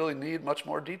 I don't really need much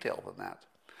more detail than that.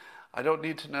 I don't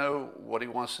need to know what he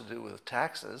wants to do with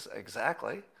taxes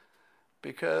exactly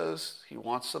because he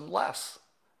wants them less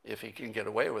if he can get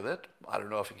away with it. I don't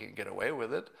know if he can get away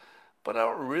with it, but I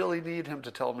don't really need him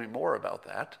to tell me more about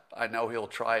that. I know he'll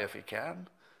try if he can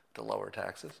to lower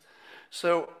taxes.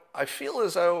 So I feel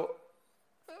as though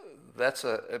that's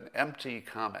an empty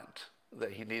comment,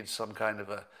 that he needs some kind of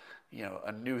a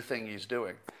new thing he's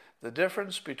doing. The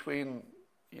difference between,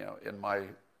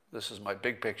 this is my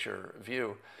big picture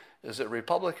view, is that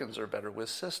Republicans are better with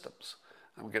systems.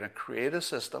 I'm going to create a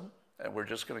system, and we're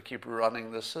just going to keep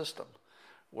running this system.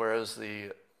 Whereas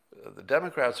the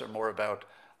Democrats are more about,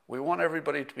 we want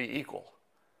everybody to be equal,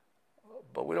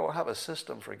 but we don't have a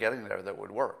system for getting there that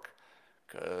would work.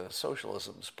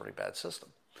 Socialism is a pretty bad system,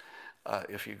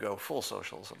 if you go full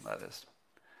socialism, that is.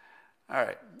 All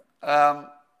right.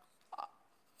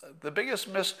 The biggest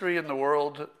mystery in the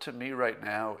world to me right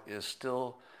now is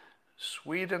still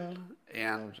Sweden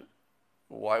and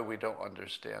why we don't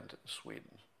understand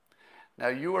Sweden. Now,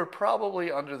 you are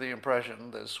probably under the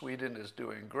impression that Sweden is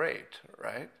doing great,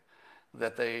 right?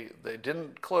 That they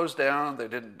didn't close down, they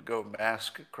didn't go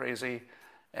mask crazy,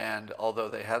 and although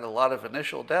they had a lot of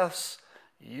initial deaths,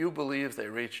 you believe they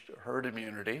reached herd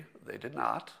immunity. They did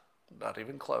not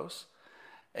even close.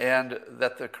 And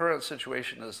that the current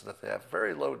situation is that they have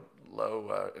very low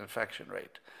infection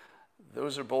rate.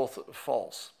 Those are both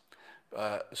false.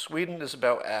 Sweden is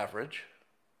about average.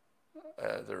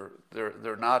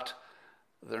 They're not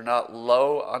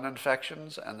low on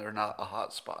infections, and they're not a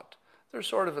hot spot. They're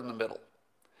sort of in the middle.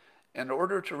 In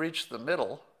order to reach the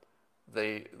middle,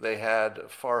 they had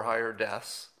far higher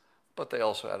deaths, but they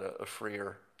also had a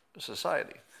freer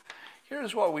society.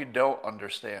 Here's what we don't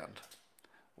understand.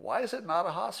 Why is it not a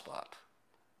hotspot?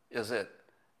 Is it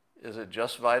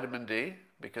just vitamin D?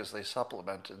 Because they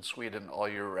supplement in Sweden all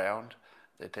year round.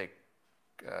 They take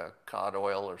cod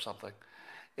oil or something.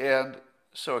 And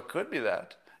so it could be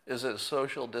that. Is it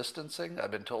social distancing?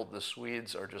 I've been told the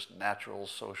Swedes are just natural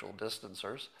social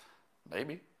distancers.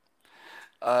 Maybe.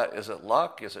 Is it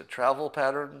luck? Is it travel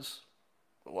patterns?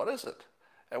 What is it?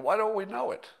 And why don't we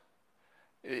know it?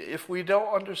 If we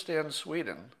don't understand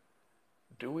Sweden,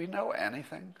 do we know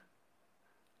anything?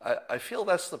 I feel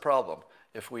that's the problem.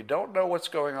 If we don't know what's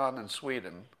going on in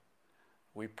Sweden,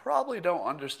 we probably don't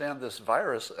understand this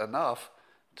virus enough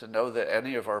to know that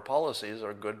any of our policies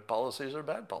are good policies or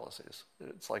bad policies.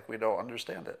 It's like we don't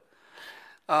understand it.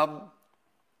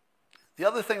 The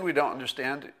other thing we don't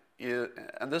understand is,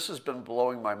 and this has been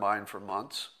blowing my mind for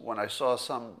months, when I saw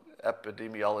some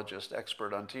epidemiologist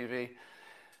expert on TV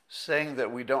saying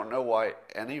that we don't know why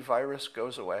any virus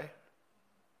goes away.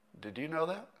 Did you know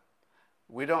that?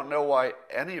 We don't know why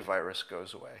any virus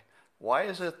goes away. Why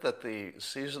is it that the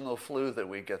seasonal flu that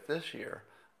we get this year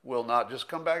will not just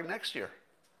come back next year?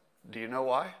 Do you know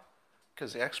why?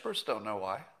 Because the experts don't know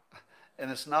why.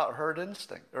 And it's not herd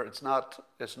instinct, or it's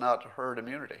not herd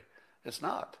immunity. It's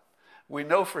not. We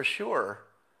know for sure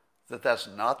that that's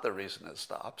not the reason it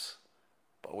stops,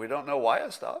 but we don't know why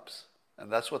it stops.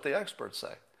 And that's what the experts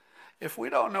say. If we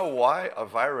don't know why a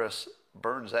virus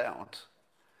burns out,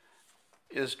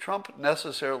 is Trump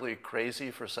necessarily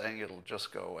crazy for saying it'll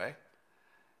just go away?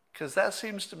 Because that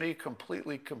seems to me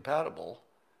completely compatible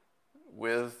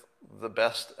with the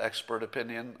best expert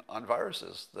opinion on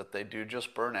viruses, that they do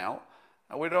just burn out,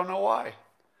 and we don't know why.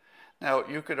 Now,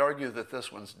 you could argue that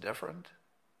this one's different.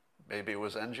 Maybe it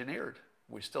was engineered.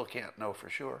 We still can't know for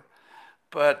sure.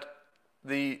 But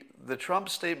the Trump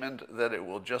statement that it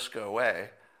will just go away,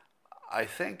 I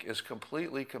think, is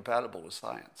completely compatible with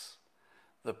science.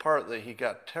 The part that he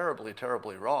got terribly,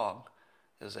 terribly wrong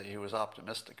is that he was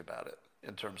optimistic about it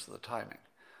in terms of the timing.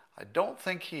 I don't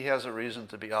think he has a reason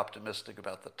to be optimistic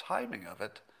about the timing of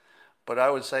it, but I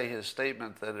would say his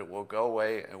statement that it will go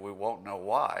away and we won't know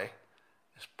why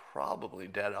is probably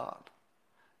dead on.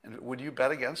 And would you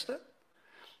bet against it?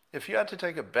 If you had to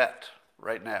take a bet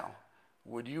right now,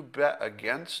 would you bet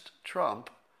against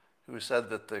Trump, who said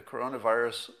that the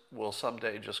coronavirus will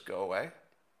someday just go away?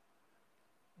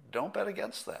 Don't bet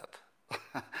against that.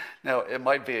 Now, it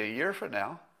might be a year from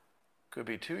now, could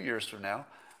be 2 years from now,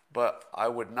 but I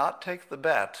would not take the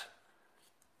bet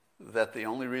that the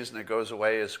only reason it goes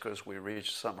away is because we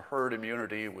reach some herd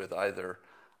immunity with either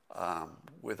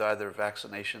with either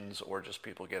vaccinations or just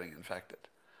people getting infected.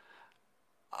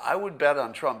 I would bet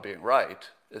on Trump being right.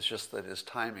 It's just that his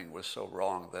timing was so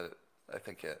wrong that I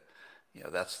think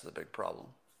that's the big problem.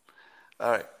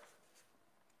 All right.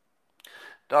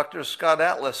 Dr. Scott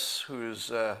Atlas, whose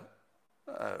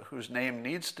name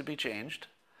needs to be changed,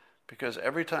 because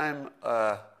every time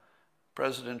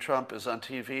President Trump is on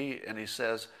TV and he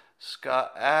says,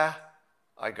 Scott,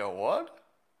 I go, what?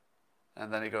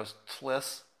 And then he goes,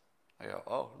 Tlis. I go,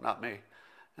 oh, not me.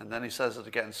 And then he says it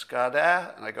again, Scott,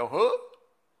 and I go, who?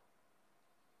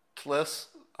 Tlis.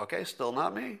 Okay, still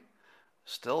not me.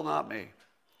 Still not me.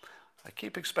 I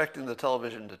keep expecting the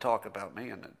television to talk about me,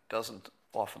 and it doesn't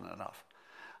often enough.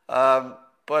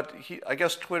 But I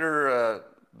guess Twitter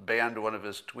banned one of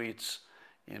his tweets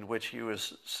in which he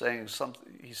was saying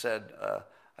something. He said,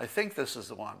 I think this is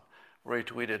the one, where he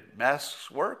tweeted, masks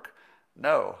work?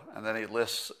 No. And then he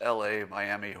lists LA,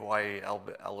 Miami, Hawaii,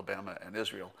 Alabama, and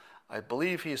Israel. I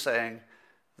believe he's saying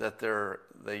that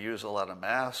they use a lot of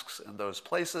masks in those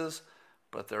places,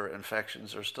 but their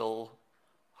infections are still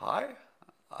high?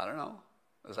 I don't know.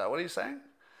 Is that what he's saying?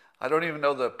 I don't even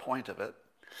know the point of it.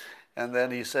 And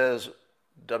then he says,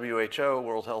 WHO,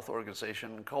 World Health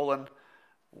Organization,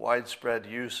 widespread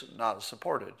use not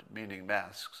supported, meaning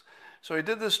masks. So he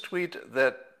did this tweet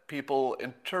that people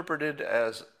interpreted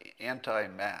as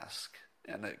anti-mask,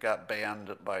 and it got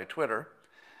banned by Twitter.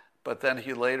 But then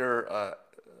he later,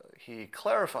 he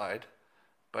clarified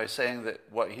by saying that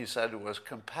what he said was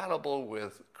compatible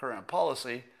with current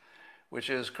policy, which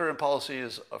is current policy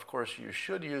is, of course, you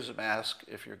should use a mask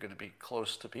if you're going to be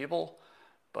close to people.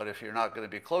 But if you're not going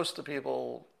to be close to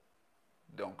people,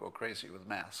 don't go crazy with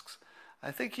masks.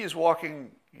 I think he's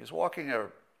walking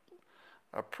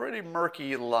a pretty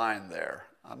murky line there.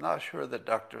 I'm not sure that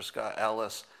Dr. Scott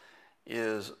Atlas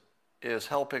is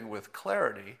helping with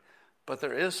clarity, but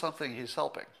there is something he's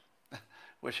helping,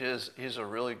 which is he's a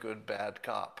really good bad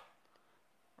cop,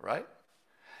 right?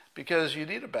 Because you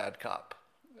need a bad cop,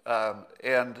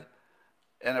 and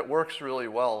it works really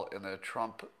well in a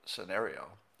Trump scenario.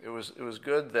 It was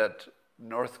good that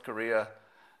North Korea,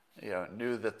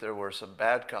 knew that there were some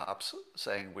bad cops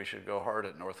saying we should go hard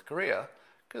at North Korea,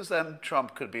 because then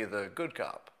Trump could be the good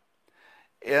cop.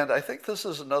 And I think this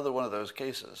is another one of those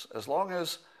cases. As long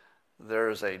as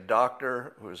there's a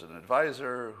doctor who's an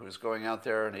advisor who's going out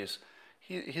there and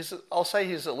I'll say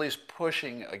he's at least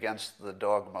pushing against the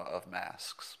dogma of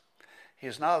masks.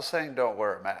 He's not saying don't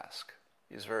wear a mask.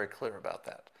 He's very clear about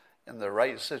that. In the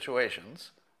right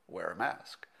situations, wear a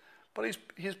mask. But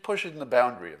he's pushing the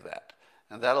boundary of that.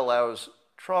 And that allows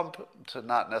Trump to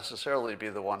not necessarily be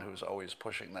the one who's always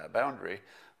pushing that boundary,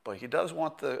 but he does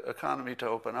want the economy to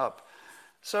open up.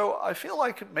 So I feel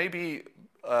like maybe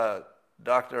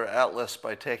Dr. Atlas,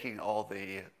 by taking all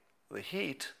the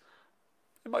heat,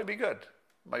 it might be good.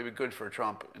 It might be good for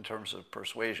Trump in terms of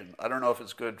persuasion. I don't know if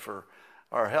it's good for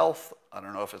our health. I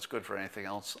don't know if it's good for anything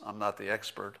else. I'm not the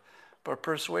expert. But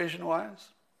persuasion-wise,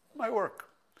 it might work.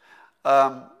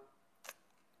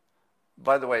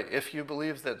 By the way, if you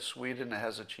believe that Sweden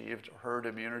has achieved herd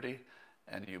immunity,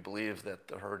 and you believe that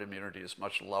the herd immunity is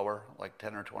much lower, like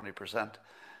 10 or 20%,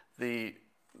 the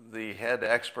head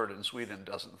expert in Sweden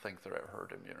doesn't think they're at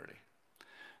herd immunity.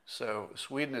 So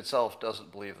Sweden itself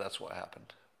doesn't believe that's what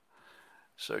happened.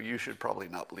 So you should probably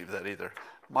not believe that either.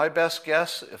 My best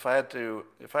guess, if I had to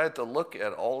look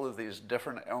at all of these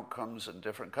different outcomes in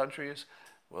different countries,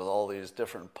 with all these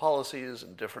different policies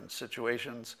and different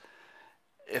situations,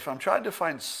 if I'm trying to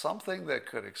find something that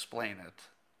could explain it,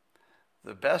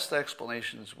 the best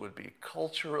explanations would be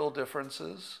cultural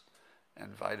differences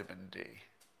and vitamin D.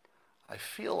 I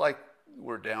feel like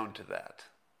we're down to that.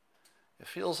 It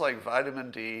feels like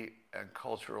vitamin D and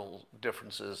cultural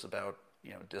differences about,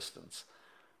 distance.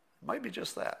 It might be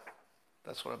just that.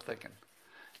 That's what I'm thinking.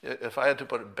 If I had to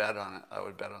put a bet on it, I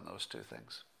would bet on those two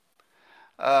things.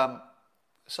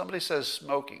 Somebody says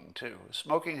smoking too.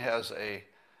 Smoking has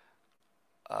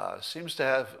seems to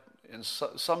have,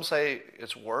 some say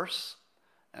it's worse,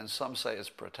 and some say it's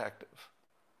protective,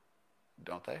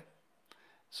 don't they?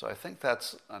 So I think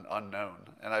that's an unknown.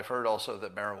 And I've heard also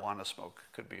that marijuana smoke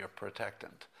could be a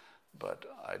protectant, but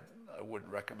I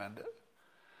wouldn't recommend it.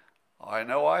 I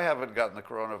know I haven't gotten the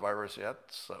coronavirus yet,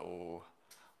 so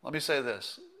let me say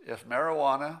this. If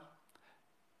marijuana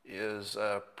is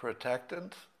a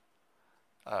protectant,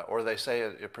 or they say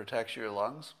it protects your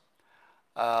lungs,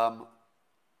 on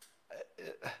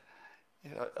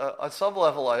some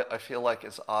level I feel like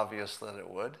it's obvious that it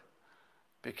would.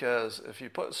 Because if you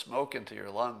put smoke into your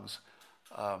lungs,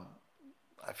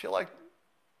 I feel like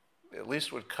at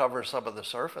least would cover some of the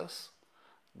surface.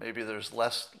 Maybe there's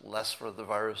less for the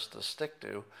virus to stick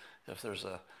to if there's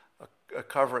a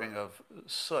covering of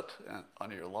soot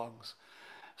on your lungs.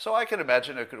 So I can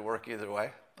imagine it could work either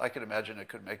way. I can imagine it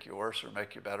could make you worse or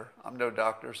make you better. I'm no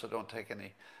doctor, so don't take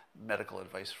any medical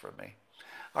advice from me.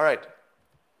 All right.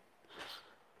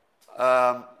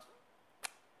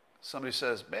 Somebody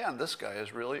says, man, this guy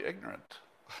is really ignorant.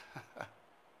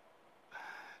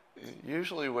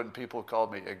 Usually when people call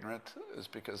me ignorant is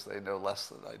because they know less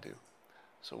than I do.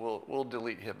 So we'll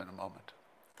delete him in a moment.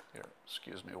 Here,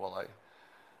 excuse me while I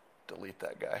delete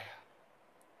that guy.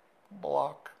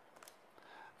 Block.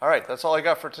 All right, that's all I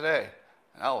got for today.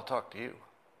 And I will talk to you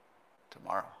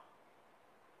tomorrow.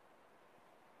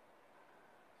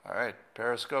 All right,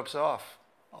 Periscope's off.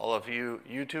 All of you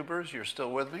YouTubers, you're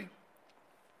still with me?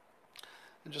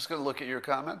 I'm just going to look at your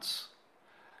comments.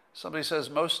 Somebody says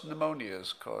most pneumonia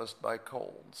is caused by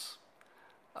colds.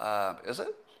 Is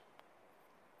it?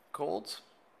 Colds?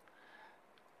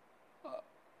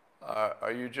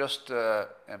 Are you just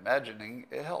imagining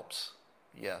it helps?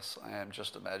 Yes, I am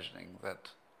just imagining that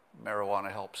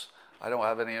marijuana helps. I don't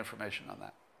have any information on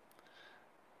that.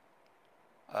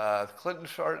 The Clinton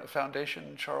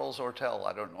Foundation, Charles Ortel.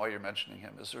 I don't know why you're mentioning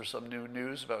him. Is there some new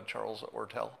news about Charles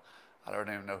Ortel? I don't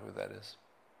even know who that is.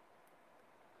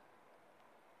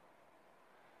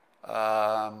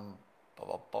 All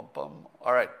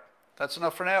right, that's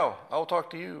enough for now. I will talk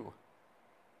to you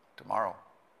tomorrow.